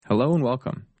Hello and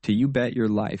welcome to You Bet Your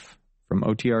Life from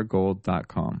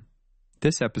OTRGold.com.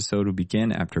 This episode will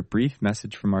begin after a brief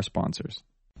message from our sponsors.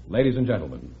 Ladies and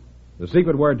gentlemen, the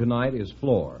secret word tonight is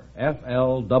floor.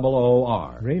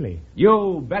 Floor. Really?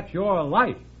 You bet your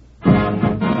life.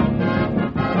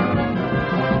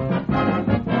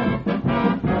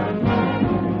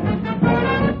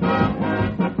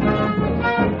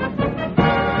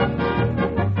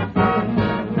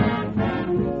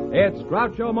 It's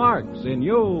Groucho Marx in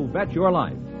You Bet Your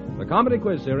Life, the comedy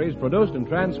quiz series produced and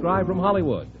transcribed from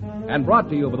Hollywood and brought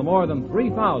to you by the more than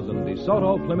 3,000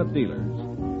 DeSoto Plymouth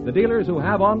dealers. The dealers who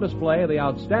have on display the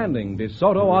outstanding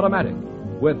DeSoto Automatic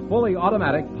with fully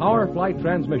automatic power flight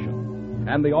transmission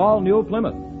and the all-new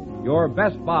Plymouth, your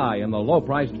best buy in the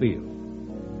low-priced field.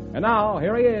 And now,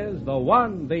 here he is, the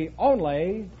one, the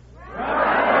only...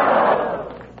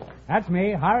 That's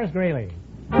me, Horace Greeley.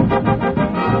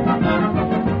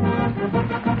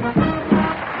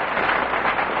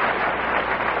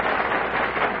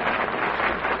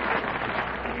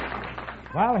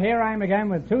 Well, here I am again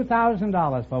with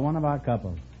 $2,000 for one of our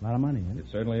couples. A lot of money, isn't it? It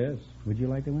certainly is. Would you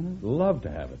like to win it? Love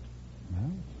to have it.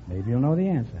 Well, maybe you'll know the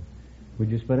answer. Would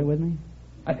you split it with me?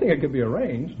 I think it could be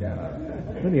arranged.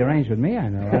 It'll be arranged with me, I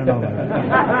know. I don't know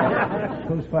about it.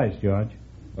 Who's first, George?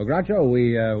 Well, Groucho,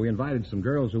 we invited some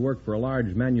girls who work for a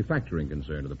large manufacturing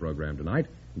concern to the program tonight.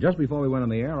 Just before we went on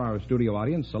the air, our studio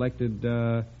audience selected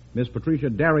Miss Patricia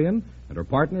Darien, and her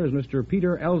partner is Mr.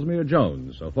 Peter Ellesmere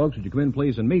Jones. So, folks, would you come in,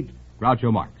 please, and meet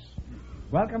Groucho Marx.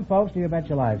 Welcome, folks, to You Bet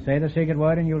Your Life. Say the secret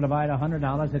word and you'll divide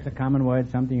 $100. It's a common word,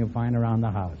 something you find around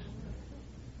the house.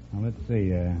 Now, let's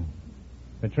see.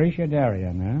 Patricia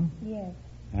Darien, huh? Yes.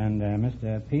 And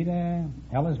Mr. Peter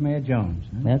Ellesmere Jones.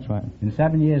 Huh? That's right. In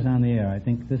 7 years on the air, I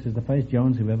think this is the first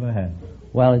Jones we've ever had.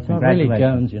 Well, it's not really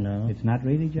Jones, you know. It's not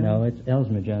really Jones? No, it's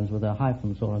Ellesmere Jones with a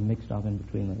hyphen sort of mixed up in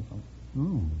between them.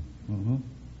 Oh. Mm-hmm.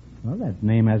 Well, that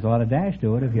name has a lot of dash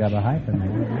to it if you have a hyphen there.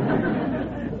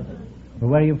 Well,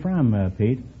 where are you from,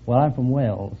 Pete? Well, I'm from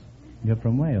Wales. You're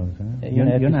from Wales, huh?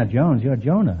 You're not Jones, you're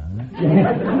Jonah. Huh?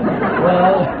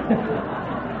 Well,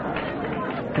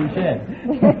 touche.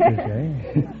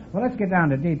 Well, let's get down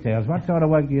to details. What sort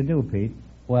of work do you do, Pete?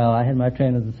 Well, I had my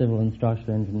training as a civil and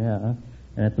structural engineer,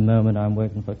 and at the moment I'm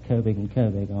working for Kobig and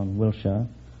Kobig on Wilshire,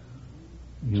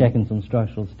 checking some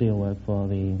structural steel work for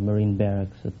the Marine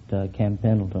Barracks at Camp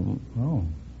Pendleton. Oh.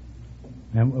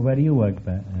 And where do you work,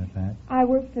 Pat? I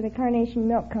work for the Carnation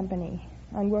Milk Company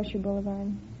on Wilshire Boulevard.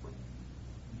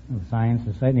 Well, science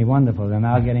is certainly wonderful. They're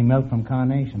now getting milk from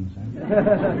carnations. Huh?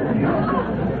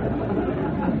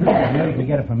 I know you could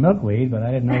get it from milkweed, but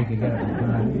I didn't know you could get it from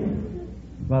carnations.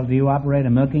 Well, do you operate a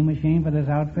milking machine for this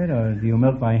outfit, or do you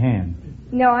milk by hand?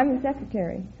 No, I'm the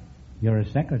secretary. You're a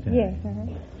secretary? Yes,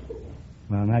 uh-huh.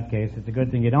 Well, in that case, it's a good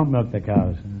thing you don't milk the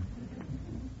cows.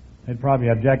 They'd probably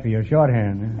object to your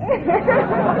shorthand.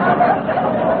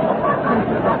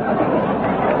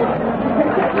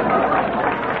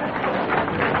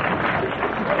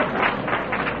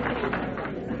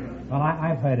 Well,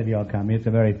 I've heard of your company. It's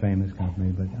a very famous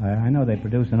company, but I know they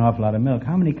produce an awful lot of milk.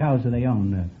 How many cows do they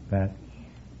own, Pat?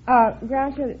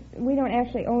 Groucho, we don't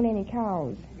actually own any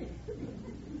cows.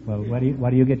 Well,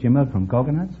 where do you get your milk from?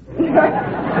 Coconuts?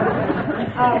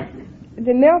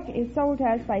 The milk is sold to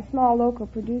us by small local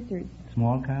producers.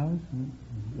 Small cows?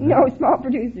 No, small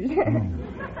producers. Oh.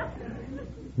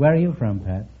 Where are you from,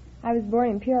 Pat? I was born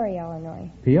in Peoria, Illinois.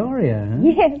 Peoria, huh?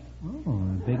 Yes. Oh,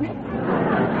 big...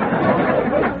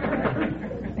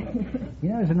 You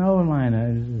know, there's an old line.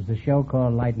 There was a show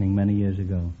called Lightning many years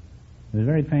ago. It was a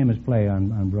very famous play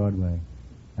on Broadway.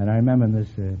 And I remember in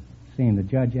this scene, the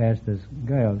judge asked this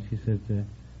girl, she said,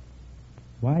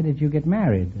 why did you get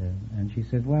married? And she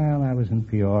said, well, I was in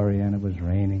Peoria and it was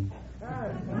raining.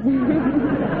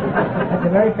 That's a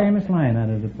very famous line out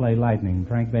of the play Lightning.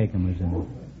 Frank Bacon was in it.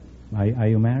 Are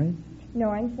you married?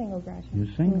 No, I'm single, Groucho. You're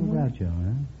single, Groucho,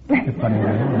 huh? That's a funny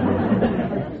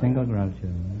name. Single Groucho.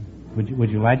 Huh?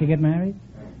 Would you like to get married?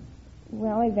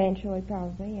 Well, eventually,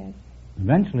 probably, yes.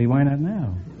 Eventually, why not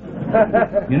now?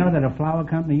 You know that a flour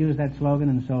company used that slogan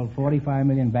and sold 45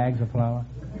 million bags of flour?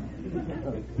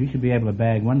 You should be able to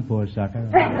bag one poor sucker.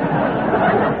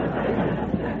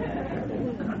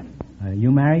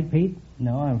 You married, Pete?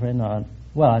 No, I'm afraid not.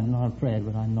 Well, I'm not afraid,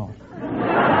 but I'm not.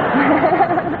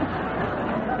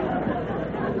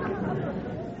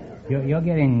 You're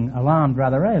getting alarmed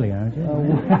rather early, aren't you?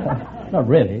 Not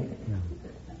really. No.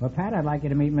 Well, Pat, I'd like you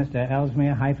to meet Mr.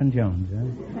 Ellesmere-Jones. Huh?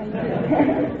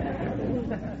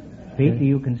 Pete, do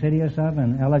you consider yourself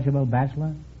an eligible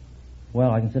bachelor?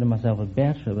 Well, I consider myself a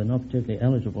bachelor, but not particularly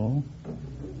eligible.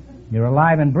 You're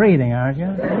alive and breathing, aren't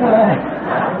you?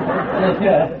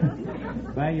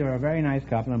 Well, you're a very nice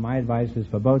couple, and my advice is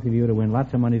for both of you to win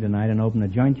lots of money tonight and open a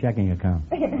joint checking account.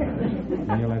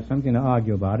 And you'll have something to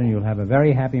argue about, and you'll have a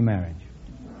very happy marriage.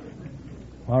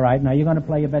 All right, now you're going to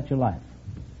play You Bet Your Life.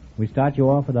 We start you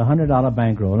off with a $100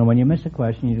 bankroll, and when you miss a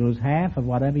question, you lose half of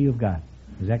whatever you've got.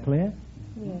 Is that clear?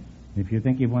 Yes. If you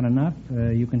think you've won enough,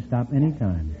 you can stop any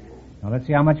time. Now, let's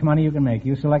see how much money you can make.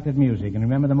 You selected music, and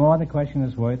remember, the more the question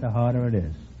is worth, the harder it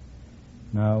is.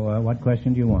 Now, what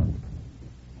question do you want?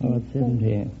 Oh, it's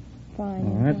 70. Fine.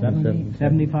 All right,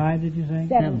 75, did you say?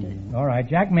 70. All right,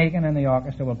 Jack Meakin and the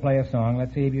orchestra will play a song.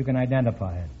 Let's see if you can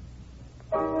identify it.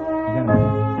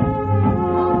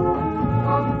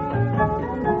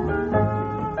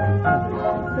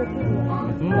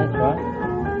 That's right.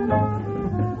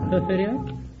 Porfirio?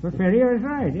 Porfirio is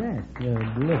right, yes. You're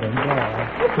living God.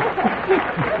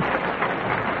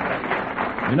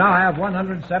 You now have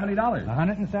 $170.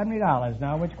 $170.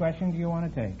 Now, which question do you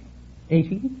want to take?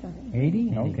 80?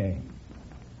 80? Okay.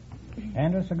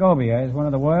 Andrew Segovia is one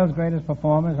of the world's greatest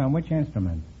performers on which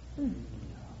instrument?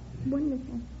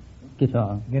 Wonderful.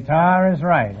 Guitar. Guitar is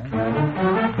right.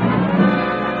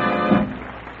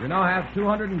 You now have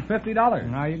 $250.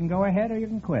 Now, you can go ahead or you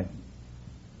can quit.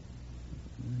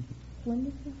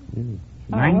 Wonderful.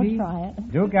 90? I'll try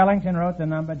it. Duke Ellington wrote the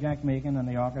number Jack Meakin and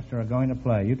the orchestra are going to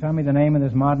play. You tell me the name of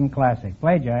this modern classic.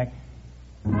 Play, Jack.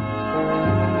 Mood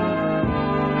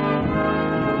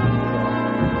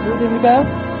Indigo?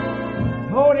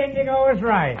 Mood Indigo is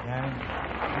right.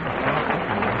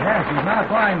 Yes, he's now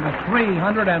climbed to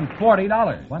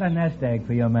 $340. What a nest egg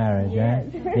for your marriage, Yes.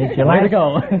 eh? It's your Way to last,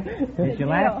 go. it's your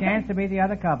last chance to beat the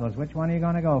other couples. Which one are you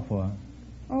going to go for?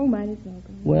 Oh, might as well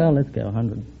go. Well, let's go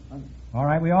 100. All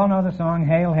right, we all know the song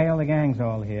Hail, Hail, the Gang's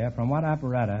All Here. From what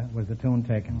operetta was the tune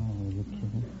taken? Oh, you're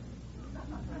kidding.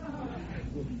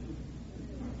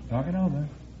 Talk it over.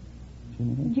 I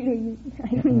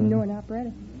don't even know an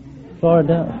operetta.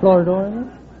 Floridor?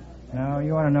 No,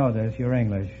 you ought to know this. You're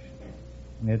English.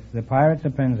 It's The Pirates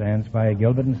of Penzance by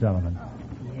Gilbert and Sullivan.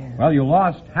 Well, you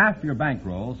lost half your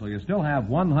bankroll, so you still have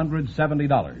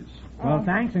 $170. Well,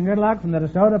 thanks and good luck from the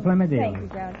DeSoto Plymouth dealers.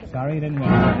 Thank you, Groucho. Sorry you didn't win.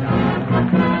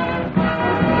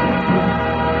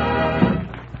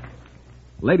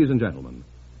 Ladies and gentlemen,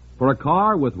 for a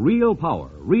car with real power,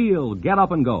 real get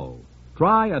up and go,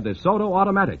 try a DeSoto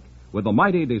automatic with the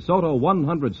mighty DeSoto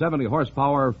 170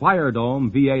 horsepower Fire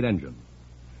Dome V8 engine.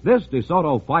 This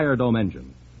DeSoto Fire Dome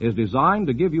engine is designed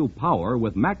to give you power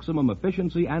with maximum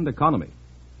efficiency and economy.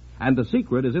 And the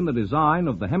secret is in the design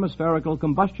of the hemispherical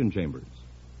combustion chambers.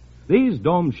 These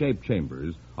dome-shaped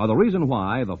chambers are the reason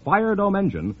why the Fire Dome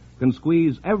engine can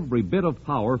squeeze every bit of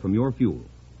power from your fuel.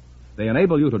 They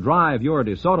enable you to drive your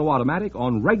DeSoto automatic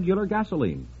on regular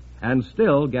gasoline and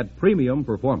still get premium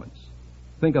performance.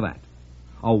 Think of that.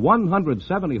 A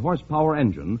 170 horsepower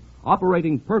engine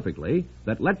operating perfectly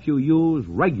that lets you use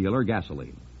regular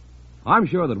gasoline. I'm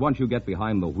sure that once you get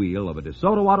behind the wheel of a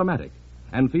DeSoto automatic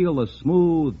and feel the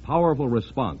smooth, powerful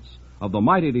response of the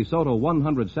mighty DeSoto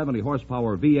 170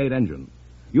 horsepower V8 engine,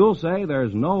 you'll say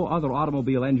there's no other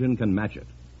automobile engine can match it.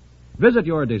 Visit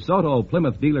your DeSoto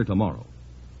Plymouth dealer tomorrow.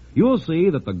 You'll see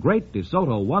that the great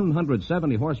DeSoto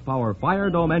 170 horsepower Fire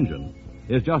Dome engine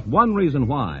is just one reason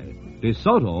why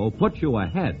DeSoto puts you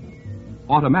ahead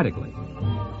automatically.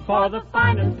 For the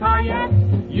finest car yet,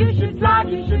 you should drive,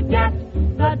 you should get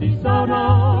the DeSoto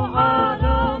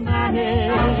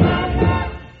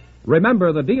Automatic.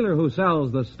 Remember, the dealer who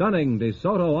sells the stunning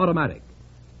DeSoto Automatic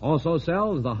also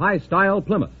sells the high-style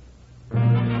Plymouth.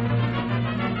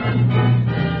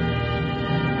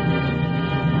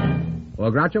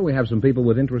 Well, Groucho, we have some people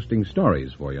with interesting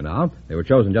stories for you now. They were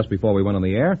chosen just before we went on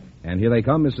the air, and here they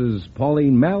come, Mrs.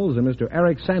 Pauline Mells and Mr.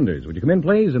 Eric Sanders. Would you come in,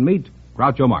 please, and meet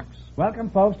Groucho Marx? Welcome,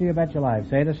 folks, to You Bet Your Life.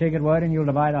 Say the secret word and you'll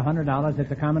divide $100.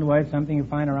 It's a common word, something you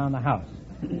find around the house.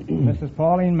 Mrs.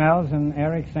 Pauline Mells and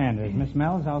Eric Sanders. Miss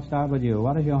Mells, I'll start with you.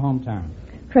 What is your hometown?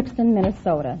 Crookston,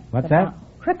 Minnesota. What's that?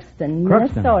 Crookston,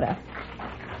 Crookston. Minnesota.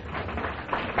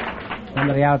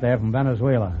 Somebody out there from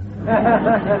Venezuela.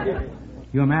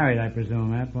 You're married, I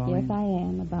presume, Pauline? Yes, I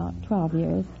am. About 12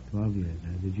 years. 12 years.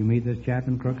 Did you meet this chap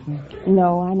in Crookston?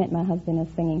 No, I met my husband in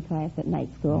a singing class at night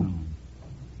school. No.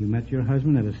 You met your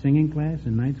husband at a singing class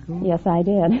in night school? Yes, I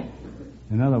did.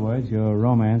 In other words, your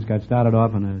romance got started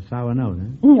off on a sour note, eh?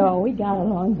 No, we got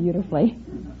along beautifully.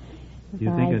 Do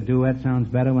you think a duet sounds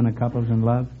better when a couple's in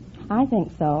love? I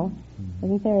think so.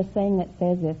 Isn't there a saying that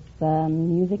says if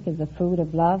music is the fruit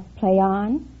of love, play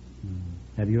on?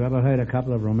 Have you ever heard a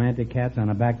couple of romantic cats on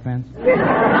a back fence? I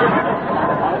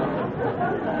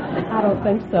don't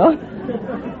think so.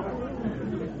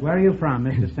 Where are you from,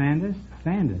 Mr. Sanders?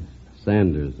 Sanders.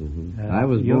 Sanders. I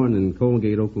was born in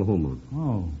Colgate, Oklahoma.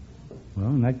 Oh. Well,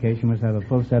 in that case, you must have a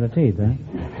full set of teeth, huh?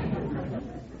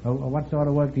 Oh, what sort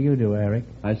of work do you do, Eric?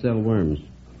 I sell worms.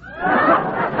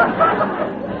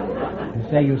 You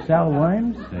say you sell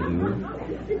worms? I do.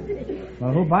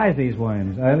 Well, who buys these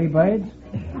worms? Early birds?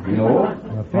 No.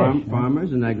 Or fish?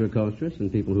 Farmers and agriculturists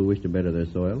and people who wish to better their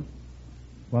soil.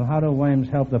 Well, how do worms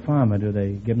help the farmer? Do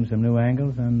they give him some new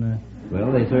angles?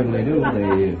 Well, they certainly do.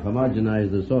 They homogenize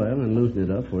the soil and loosen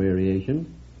it up for aeration.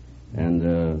 And,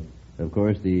 of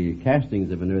course, the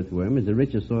castings of an earthworm is the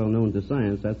richest soil known to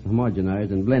science. That's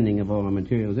homogenized and blending of all the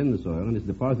materials in the soil, and it's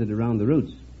deposited around the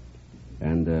roots.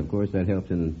 And, of course, that helps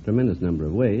in a tremendous number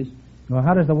of ways. Well,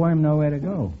 how does the worm know where to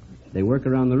go? They work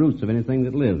around the roots of anything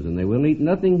that lives, and they will eat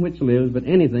nothing which lives, but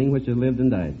anything which has lived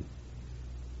and died.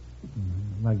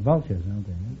 Like vultures, aren't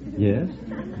they? Yes.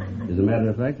 As a matter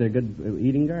of fact, they're good at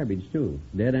eating garbage, too.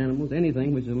 Dead animals,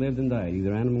 anything which has lived and died,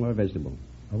 either animal or vegetable.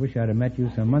 I wish I'd have met you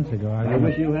some months ago. I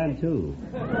wish you had, too.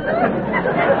 I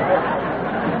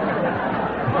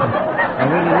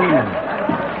really mean that.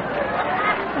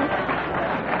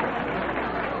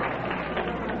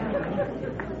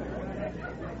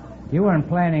 You weren't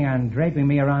planning on draping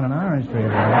me around an orange tree, were you?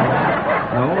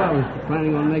 No, I was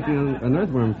planning on making an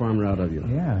earthworm farmer out of you.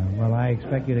 Yeah, well, I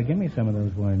expect you to give me some of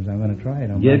those worms. I'm going to try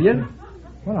it. Give you?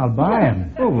 Well, I'll buy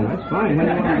them. Oh, well, that's fine. When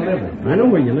do you want to deliver? I know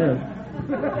where you live.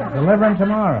 Deliver them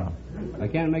tomorrow. I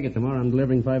can't make it tomorrow. I'm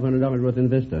delivering $500 worth in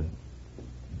Vista.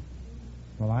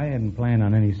 Well, I hadn't planned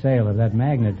on any sale of that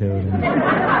magnitude.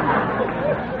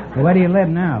 Well, where do you live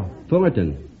now?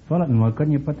 Fullerton. Fullerton. Well,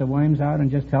 couldn't you put the worms out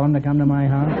and just tell them to come to my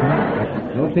house?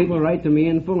 Huh? Those people write to me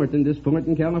in Fullerton,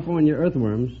 Fullerton, California,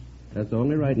 earthworms. That's the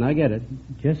only right, and I get it.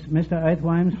 Just Mr.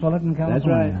 Earthworms, Fullerton, California. That's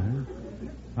right. Huh?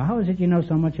 Well, how is it you know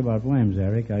so much about worms,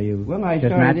 Eric? Are you I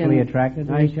just naturally attracted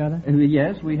to each other?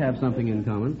 Yes, we have something in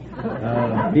common.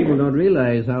 People don't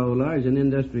realize how large an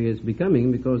industry it's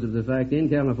becoming because of the fact in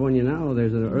California now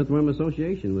there's an earthworm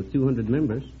association with 200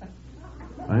 members.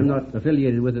 I'm not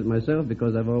affiliated with it myself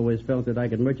because I've always felt that I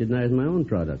could merchandise my own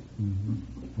product.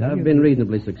 Mm-hmm. I've been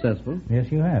reasonably successful. Yes,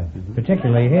 you have. Mm-hmm.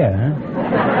 Particularly here, huh?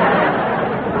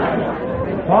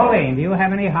 Pauline, do you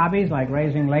have any hobbies like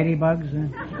raising ladybugs?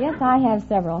 Yes, I have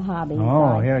several hobbies.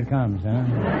 Oh, here it comes, huh?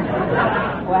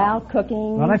 Well,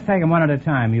 cooking. Well, let's take them one at a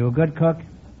time. You a good cook?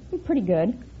 Pretty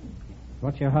good.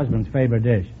 What's your husband's favorite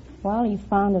dish? Well, he's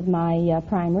fond of my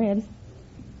prime ribs.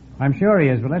 I'm sure he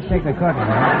is, but let's take the cooking.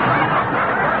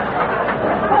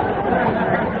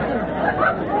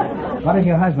 What does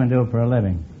your husband do for a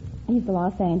living? He's a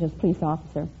Los Angeles police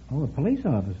officer. Oh, a police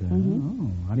officer. Mm-hmm.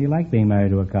 Oh, how do you like being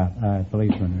married to a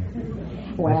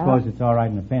policeman? Well, I suppose it's all right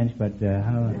in a pinch, but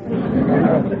how...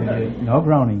 No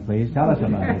groaning, please. Tell us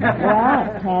about it.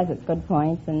 Well, it has its good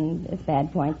points and its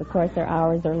bad points. Of course, their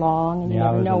hours are long, and you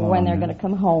never know when they're going to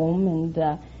come home, and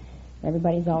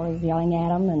everybody's always yelling at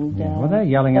them. And well, they're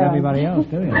yelling at everybody else,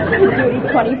 too.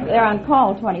 They're on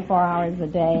call 24 hours a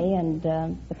day, and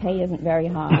the pay isn't very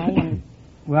high. And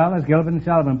well, as Gilbert and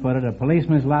Sullivan put it, a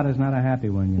policeman's lot is not a happy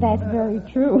one, you know. That's very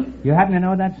true. You happen to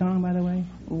know that song, by the way?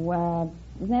 Well,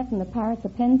 isn't that from the Pirates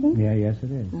of Penzance? Yeah, yes, it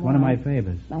is. It's one of my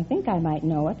favorites. I think I might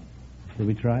know it. Should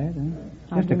we try it? Huh?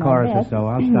 I'll Just a do my chorus or best. so.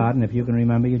 I'll start, and if you can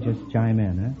remember, you just chime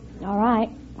in, huh? All right.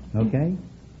 Okay.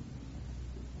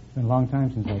 It's been a long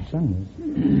time since I've sung this.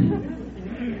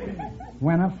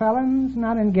 When a felon's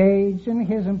not engaged in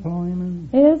his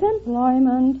employment,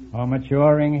 or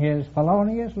maturing his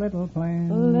felonious little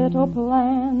plan,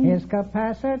 his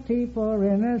capacity for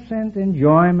innocent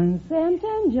enjoyment,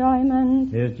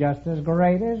 is just as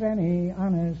great as any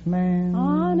honest man.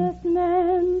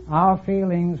 Our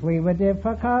feelings we with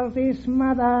difficulty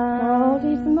smother,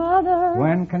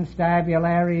 when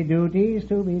constabulary duties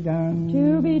to be done.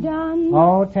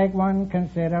 Oh, take one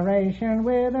consideration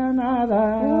with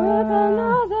another.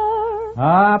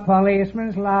 A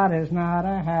policeman's lot is not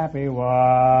a happy one.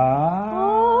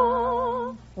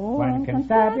 When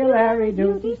constabulary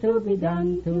duties to be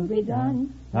done.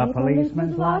 A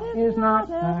policeman's lot is not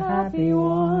a happy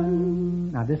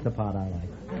one. Now, this is the part I like.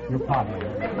 Your part I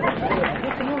like.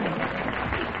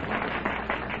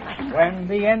 When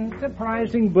the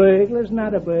enterprising burglar's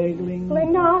not a burgling,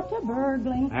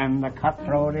 and the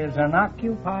cutthroat is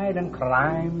unoccupied in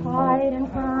crime,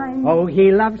 oh,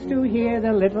 he loves to hear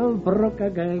the little brook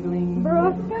a-gurgling,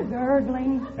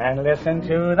 and listen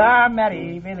to the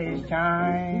merry village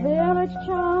chime,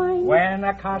 when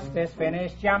a cost is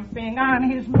finished jumping on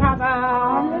his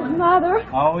mother,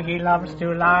 oh, he loves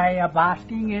to lie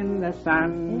a-basking in the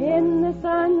sun,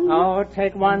 Oh,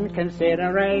 take one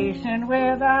consideration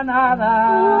with another.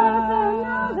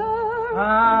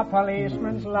 A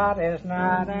policeman's lot is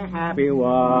not a happy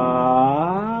one.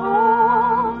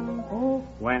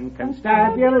 When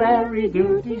constabulary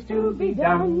duties to be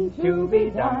done,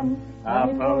 a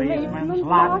policeman's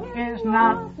lot is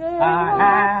not a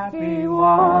happy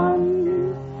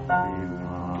one.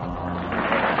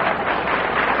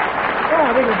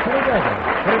 Oh, we did pretty good.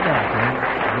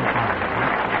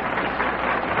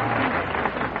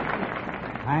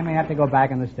 I may have to go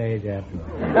back on the stage after.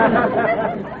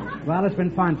 Well, it's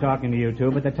been fun talking to you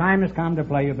two, but the time has come to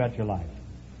play You Bet Your Life.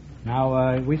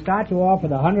 Now, we start you off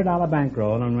with a $100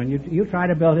 bankroll, and when you try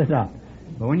to build it up.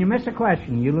 But when you miss a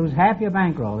question, you lose half your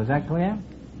bankroll. Is that clear?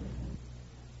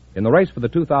 In the race for the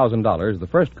 $2,000, the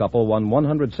first couple won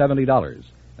 $170,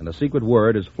 and the secret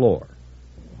word is floor.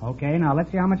 Okay, now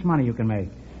let's see how much money you can make.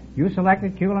 You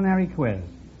selected culinary quiz.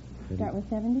 Start with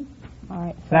 70? All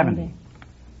right, 70.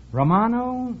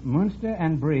 Romano, Munster,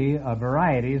 and Brie are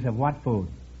varieties of what food?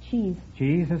 Cheese.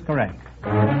 Cheese is correct.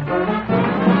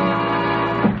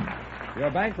 Your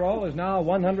bankroll is now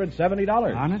 $170.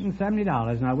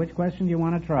 $170. Now, which question do you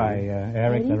want to try,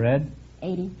 Eric 80? the Red?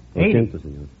 80.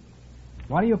 80.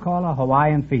 What do you call a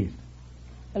Hawaiian feast?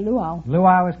 A luau.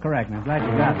 Luau is correct. Now, glad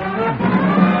you got it.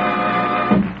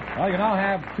 Well, you now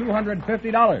have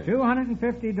 $250.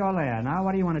 $250. Now,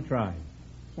 what do you want to try?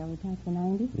 Shall we try for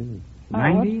 90?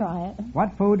 90? We'll try it.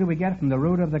 What food do we get from the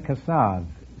root of the cassave?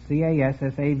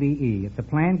 C-A-S-S-A-V-E. It's a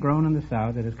plant grown in the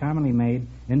South that is commonly made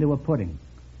into a pudding.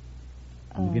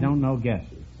 If you don't know, guess.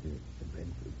 It's a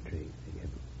breadfruit tree.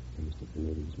 The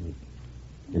natives make.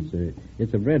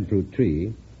 It's a breadfruit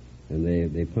tree, and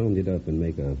they pound it up and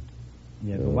make a.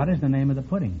 Yeah, but what is the name of the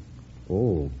pudding?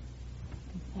 Oh.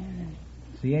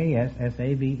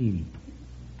 C-A-S-S-A-V-E.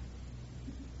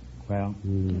 Well,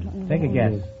 take a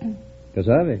guess.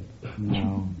 Cassave?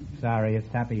 No, sorry, it's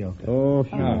tapioca. Oh,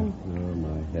 sure. Oh,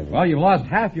 my heavens. Well, you've lost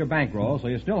half your bankroll, so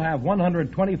you still have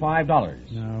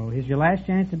 $125. No, here's your last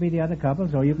chance to be the other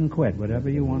couples, or you can quit, whatever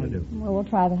you want to do. Well, we'll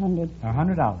try the 100.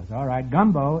 $100. All right.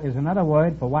 Gumbo is another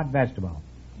word for what vegetable?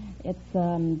 It's,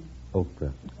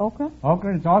 Okra. okra?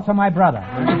 Okra. It's also my brother.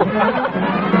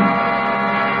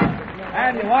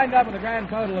 And you wind up with a grand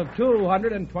total of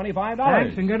 $225.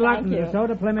 Thanks, and good luck Thank to you. the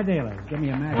soda Plymouth dealers. Give me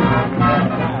a match.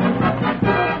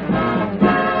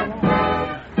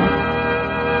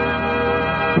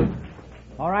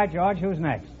 All right, George, who's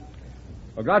next?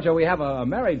 Well, Groucho, we have a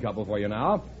married couple for you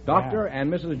now. Dr.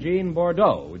 and Mrs. Jean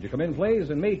Bordeaux. Would you come in, please,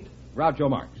 and meet Groucho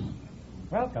Marx?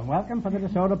 Welcome for the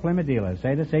DeSoto Plymouth dealers.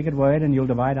 Say the secret word, and you'll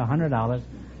divide $100.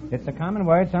 It's a common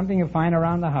word, something you find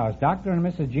around the house. Dr. and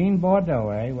Mrs. Jean Bordeaux,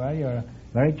 eh? Well, you're a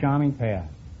very charming pair.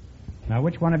 Now,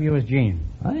 which one of you is Jean?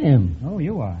 I am. Oh,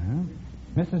 you are, huh?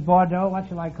 Mrs. Bordeaux, what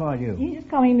shall I call you? You just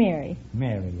call me Mary.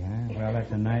 Mary, huh? Well,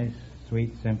 that's a nice,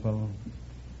 sweet, simple,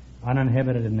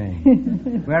 uninhibited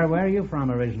name. Where are you from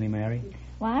originally, Mary?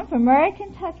 Well, I'm from Murray,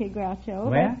 Kentucky, Groucho.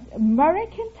 Where? Murray,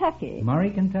 Kentucky.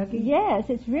 Murray, Kentucky? Yes,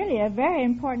 it's really a very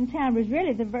important town. It was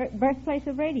really the birthplace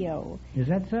of radio. Is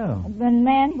that so? The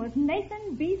man was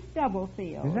Nathan B.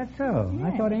 Stubblefield. Is that so?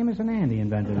 Yes. I thought Amos and Andy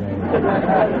invented radio.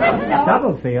 No.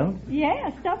 Stubblefield? Yeah,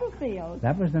 Stubblefield.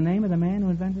 That was the name of the man who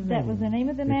invented radio? That was the name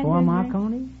of the man. Before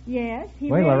Marconi? Yes.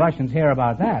 Wait till the Russians hear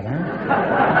about that, huh?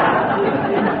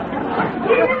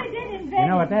 He really did invent You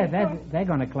know what? They're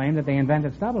going to claim that they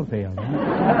invented Stubblefield.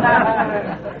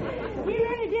 Huh? He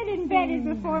really did invent it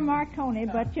before Marconi,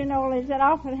 but, you know, as it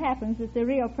often happens, that the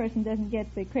real person doesn't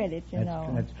get the credit, you know.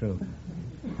 That's true.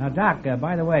 Now, Doc,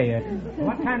 by the way,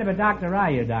 what kind of a doctor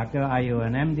are you, Doctor? Are you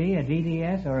an MD, a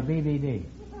DDS, or a BBD?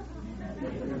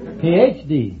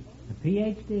 PhD. A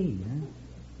PhD, huh?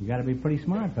 You got to be pretty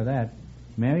smart for that.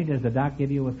 Mary, does the doc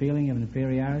give you a feeling of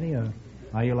inferiority, or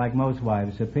are you, like most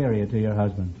wives, superior to your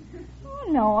husband?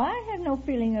 Oh, no, I have no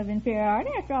feeling of inferiority.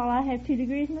 After all, I have 2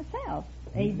 degrees myself.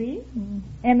 A.B.,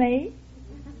 M.A.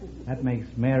 That makes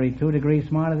Mary 2 degrees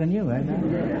smarter than you, eh?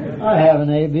 Doc? I have an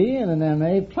A.B. and an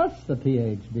M.A. plus the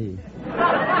Ph.D. There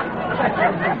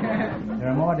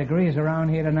are more degrees around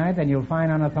here tonight than you'll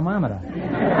find on a thermometer.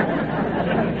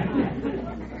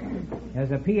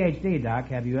 As a Ph.D., Doc,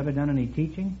 have you ever done any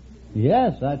teaching?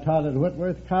 Yes, I taught at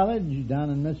Whitworth College down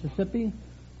in Mississippi,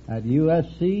 at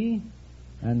USC,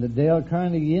 and the Dale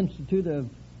Carnegie Institute of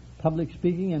Public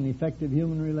Speaking and Effective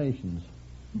Human Relations.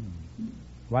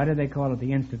 Why do they call it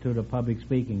the Institute of Public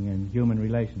Speaking and Human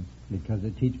Relations? Because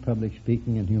they teach public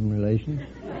speaking and human relations.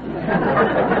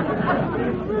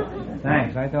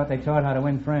 Thanks. I thought they taught how to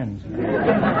win friends.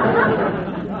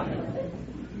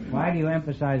 Why do you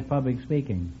emphasize public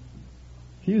speaking?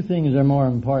 Few things are more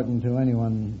important to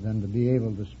anyone than to be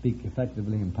able to speak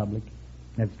effectively in public.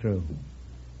 That's true.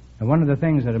 And one of the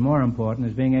things that are more important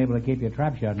is being able to keep your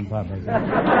trap shut in public.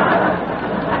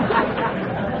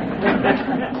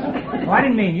 Oh, I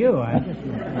didn't mean you.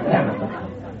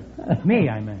 Me,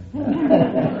 I meant.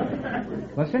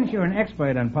 Well, since you're an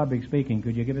expert on public speaking,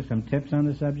 could you give us some tips on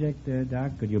the subject,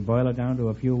 Doc? Could you boil it down to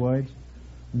a few words?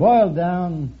 Boiled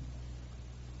down,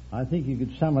 I think you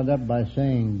could sum it up by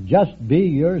saying, just be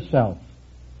yourself.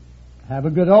 Have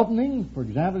a good opening. For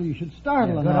example, you should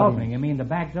startle an good audience. Opening? You mean the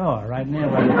back door, right near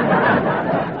where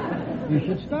you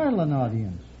should startle an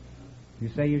audience. You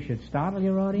say you should startle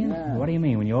your audience? Yeah. What do you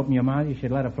mean? When you open your mouth, you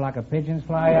should let a flock of pigeons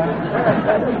fly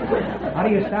out? How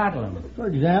do you startle them? For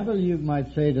example, you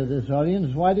might say to this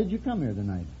audience, why did you come here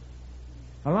tonight?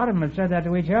 A lot of them have said that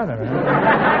to each other.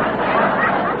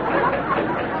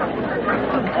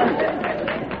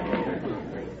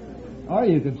 Or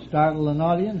you could startle an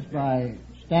audience by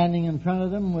standing in front of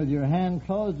them with your hand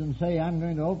closed and say, I'm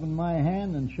going to open my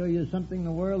hand and show you something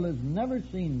the world has never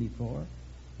seen before.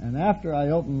 And after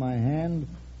I open my hand,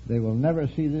 they will never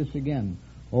see this again.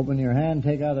 Open your hand,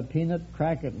 take out a peanut,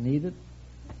 crack it, and eat it.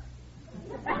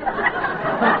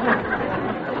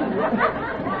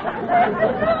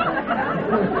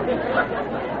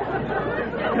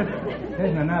 It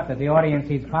isn't enough that the audience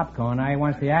eats popcorn. Now he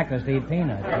wants the actors to eat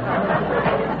peanuts.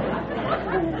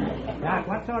 Doc,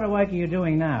 what sort of work are you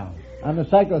doing now? I'm a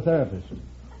psychotherapist.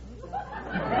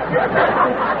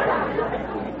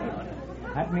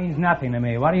 That means nothing to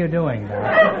me. What are you doing, Doc?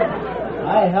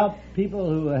 I help people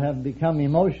who have become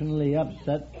emotionally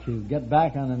upset to get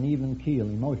back on an even keel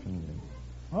emotionally.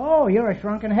 Oh, you're a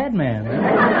shrunken head man.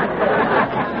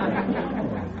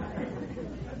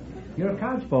 You're a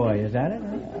couch boy, is that it?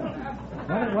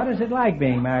 What is it like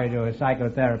being married to a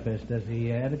psychotherapist? Does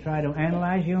he ever try to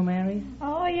analyze you, Mary?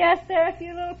 Oh, yes, there are a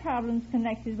few little problems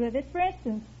connected with it. For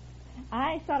instance,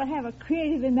 I sort of have a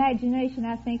creative imagination,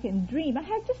 I think, and dream. I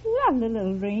have just lovely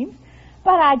little dreams,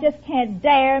 but I just can't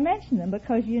dare mention them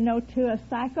because, you know, to a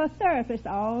psychotherapist,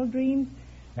 all dreams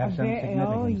have some significance.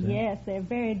 Oh, yes, they're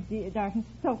very dark.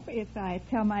 So if I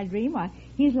tell my dream, why,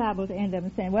 he's liable to end up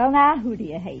saying, well, now, who do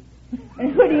you hate?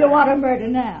 And who do you want to murder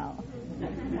now?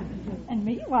 And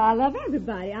me, well, I love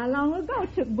everybody. I long ago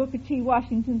took Booker T.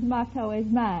 Washington's motto as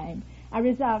mine. I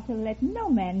resolved to let no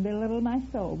man belittle my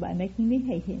soul by making me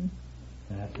hate him.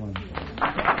 That's wonderful.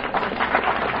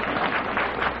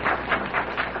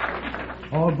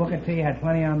 Old Booker T. had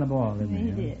plenty on the ball, didn't he?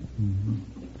 He did.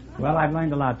 Mm-hmm. Well, I've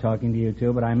learned a lot talking to you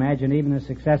two, but I imagine even a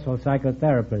successful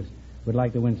psychotherapist would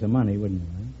like to win some money, wouldn't he?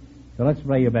 So let's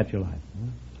play You Bet Your Life.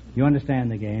 You understand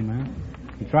the game, huh?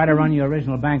 You try to run your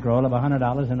original bankroll of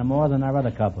 $100 into more than our other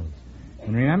couples.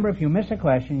 And remember, if you miss a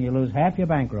question, you lose half your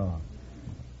bankroll.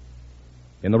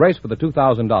 In the race for the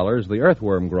 $2,000, the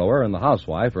earthworm grower and the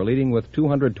housewife are leading with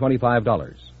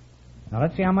 $225. Now,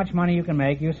 let's see how much money you can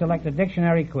make. You select a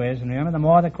dictionary quiz, and remember, the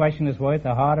more the question is worth,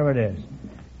 the harder it is.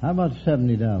 How about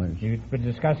 $70? You could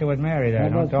discuss it with Mary there. How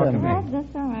Don't about talk to me.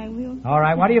 That's all right. All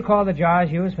right, what do you call the jars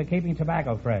used for keeping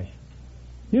tobacco fresh?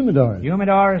 Humidor.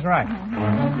 Humidor is right.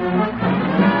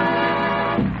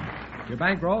 Your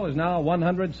bankroll is now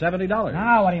 $170.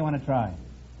 Now, what do you want to try?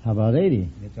 How about 80?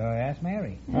 It's ask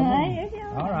Mary. All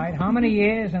All right, how many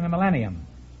years in a millennium?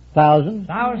 1,000.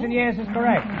 1,000 years is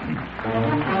correct.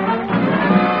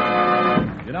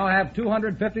 You now have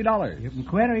 $250. You can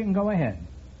quit or you can go ahead.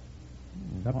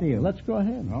 It's up to you. Let's go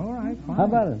ahead. All right, fine. How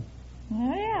about it?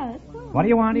 Oh, yeah, that's cool. What do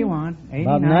you want? 80,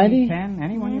 About 90, 90? 10,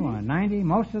 anyone you want. 90.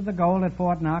 Most of the gold at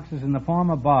Fort Knox is in the form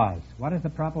of bars. What is the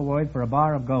proper word for a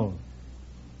bar of gold?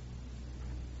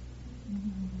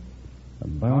 A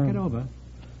bar. Talk it over.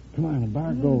 Come on, a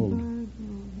bar of gold.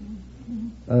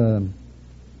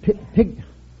 Pig.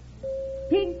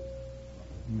 Pig.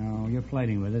 No, you're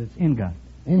flirting with it. It's ingot.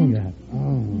 Ingot.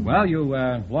 Oh. Well, you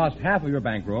lost half of your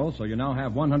bankroll, so you now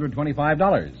have $125.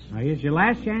 Now, here's your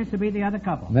last chance to beat the other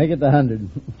couple. Make it 100.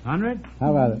 100?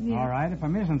 How about it? All right. If a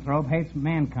misanthrope hates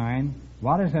mankind,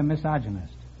 what is a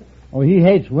misogynist? Oh, he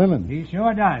hates women. He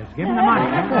sure does. Give him the money.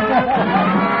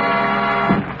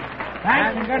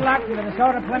 Thanks and good luck to the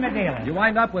DeSoto Plymouth dealer. You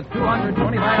wind up with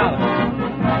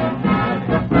 $225.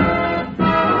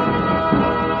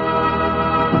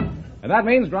 And that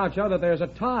means, Groucho, that there's a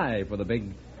tie for the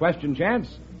big question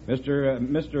chance.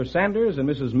 Mr. Sanders and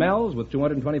Mrs. Mells with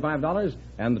 $225,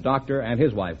 and the doctor and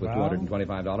his wife with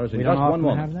 $225. In just one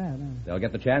moment, they'll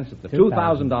get the chance at the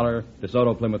 $2,000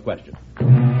 DeSoto Plymouth question.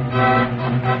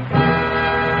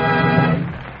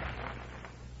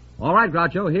 All right,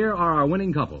 Groucho, here are our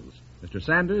winning couples. Mr.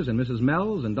 Sanders and Mrs.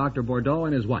 Mells and Dr. Bordeaux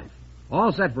and his wife.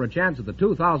 All set for a chance at the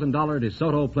 $2,000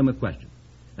 DeSoto Plymouth question.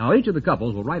 Now, each of the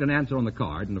couples will write an answer on the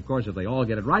card, and of course, if they all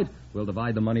get it right, we'll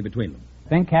divide the money between them.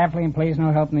 Think carefully and please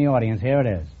no help in the audience. Here it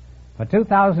is. For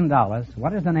 $2,000,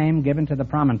 what is the name given to the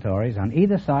promontories on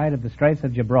either side of the Straits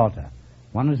of Gibraltar?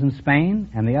 One is in Spain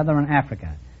and the other in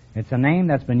Africa. It's a name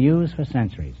that's been used for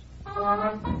centuries. All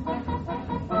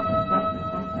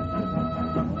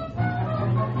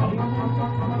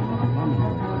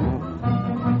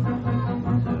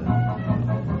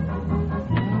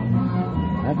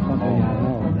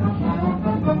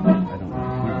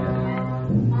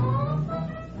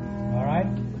right.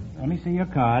 Let me see your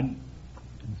card.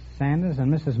 Sanders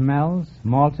and Mrs. Mells,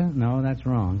 Malta. No, that's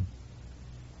wrong.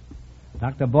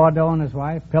 Dr. Bordeaux and his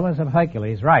wife, Pillars of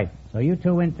Hercules. Right. So you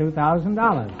two win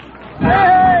 $2,000.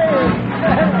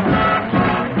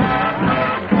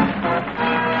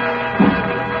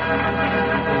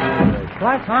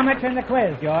 Plus, how much in the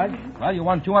quiz, George? Well, you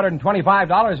won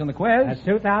 $225 in the quiz. That's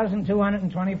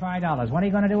 $2,225. What are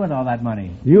you going to do with all that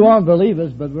money? You won't believe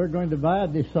us, but we're going to buy a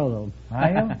DeSoto. Are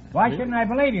you? Why shouldn't I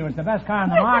believe you? It's the best car in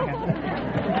the market.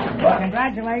 Well,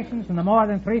 congratulations from the more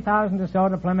than 3,000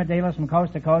 DeSoto Plymouth dealers from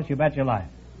coast to coast. You bet your life.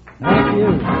 Thank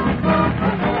you.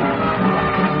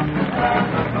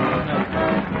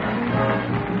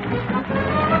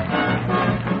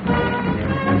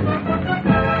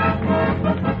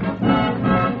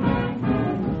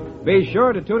 Be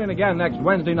sure to tune in again next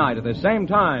Wednesday night at the same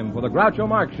time for the Groucho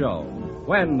Marx Show,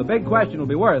 when the big question will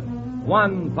be worth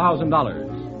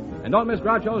 $1,000. And don't miss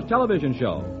Groucho's television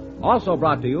show, also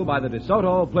brought to you by the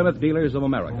DeSoto Plymouth Dealers of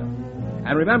America.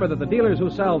 And remember that the dealers who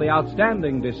sell the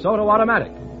outstanding DeSoto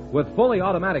Automatic with fully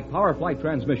automatic power flight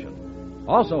transmission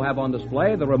also have on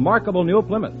display the remarkable new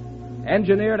Plymouth,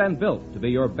 engineered and built to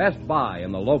be your best buy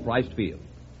in the low-priced field.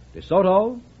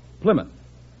 DeSoto, Plymouth,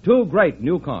 two great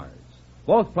new cars,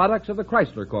 both products of the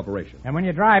Chrysler Corporation. And when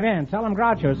you drive in, tell them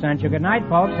Groucho sent you. Good night,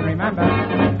 folks, and remember,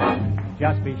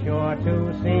 just be sure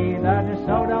to see the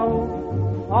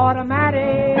DeSoto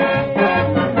Automatic.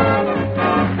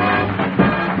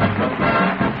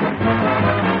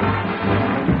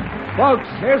 Folks,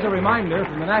 here's a reminder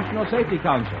from the National Safety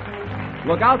Council.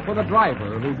 Look out for the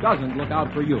driver who doesn't look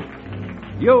out for you.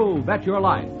 You Bet Your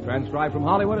Life, transcribed from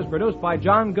Hollywood, is produced by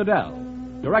John Goodell,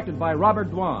 directed by Robert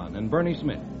Dwan and Bernie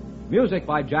Smith. Music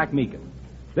by Jack Meakin.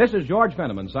 This is George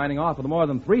Fenneman signing off with the more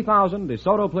than 3,000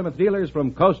 DeSoto Plymouth dealers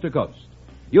from coast to coast.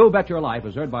 You Bet Your Life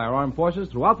is heard by our armed forces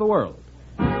throughout the world.